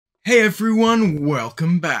Hey everyone,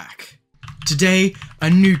 welcome back. Today,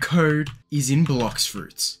 a new code is in Blox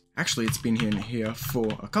Fruits. Actually, it's been in here for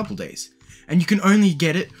a couple days, and you can only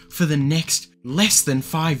get it for the next less than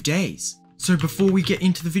 5 days. So before we get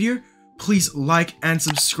into the video, please like and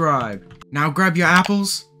subscribe. Now grab your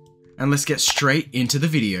apples, and let's get straight into the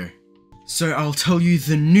video. So I'll tell you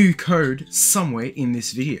the new code somewhere in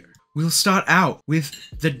this video. We'll start out with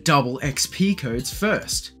the double XP codes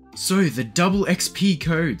first. So the double XP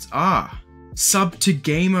codes are sub to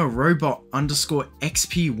gamer robot underscore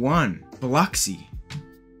XP1 Bloxy,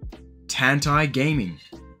 Senpai Gaming,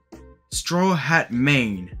 Straw Hat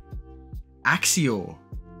Main, Axior,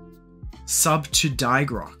 sub to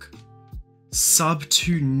Digrok, sub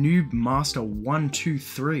to Noob Master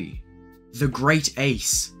 123, The Great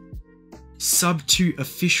Ace, sub to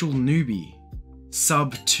Official Newbie,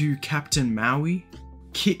 sub to Captain Maui,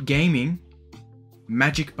 Kit Gaming,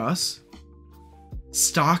 Magic Bus,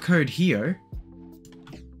 Starcode Heo,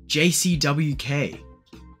 JCWK,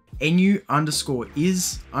 NU underscore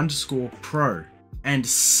is underscore pro, and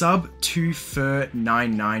sub to Fur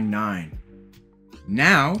 999.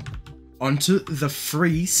 Now, onto the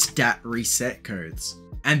free stat reset codes.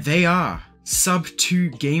 And they are sub to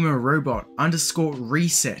gamer robot underscore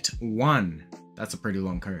reset 1. That's a pretty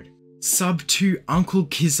long code. Sub to Uncle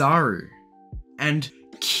Kizaru and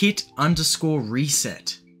kit underscore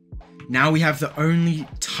reset. Now we have the only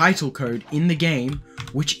title code in the game,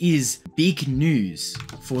 which is big news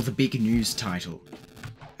for the big news title.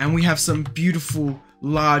 And we have some beautiful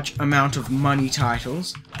large amount of money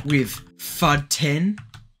titles with FUD10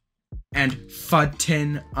 and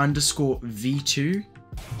FUD10 underscore V2.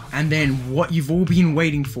 And then what you've all been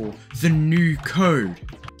waiting for, the new code.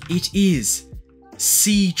 It is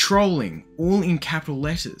C Trolling, all in capital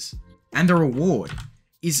letters. And the reward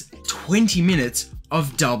is 20 minutes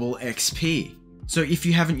of double XP. So if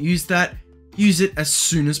you haven't used that, use it as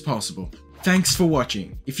soon as possible. Thanks for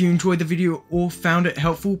watching. If you enjoyed the video or found it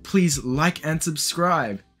helpful, please like and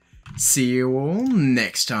subscribe. See you all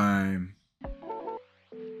next time.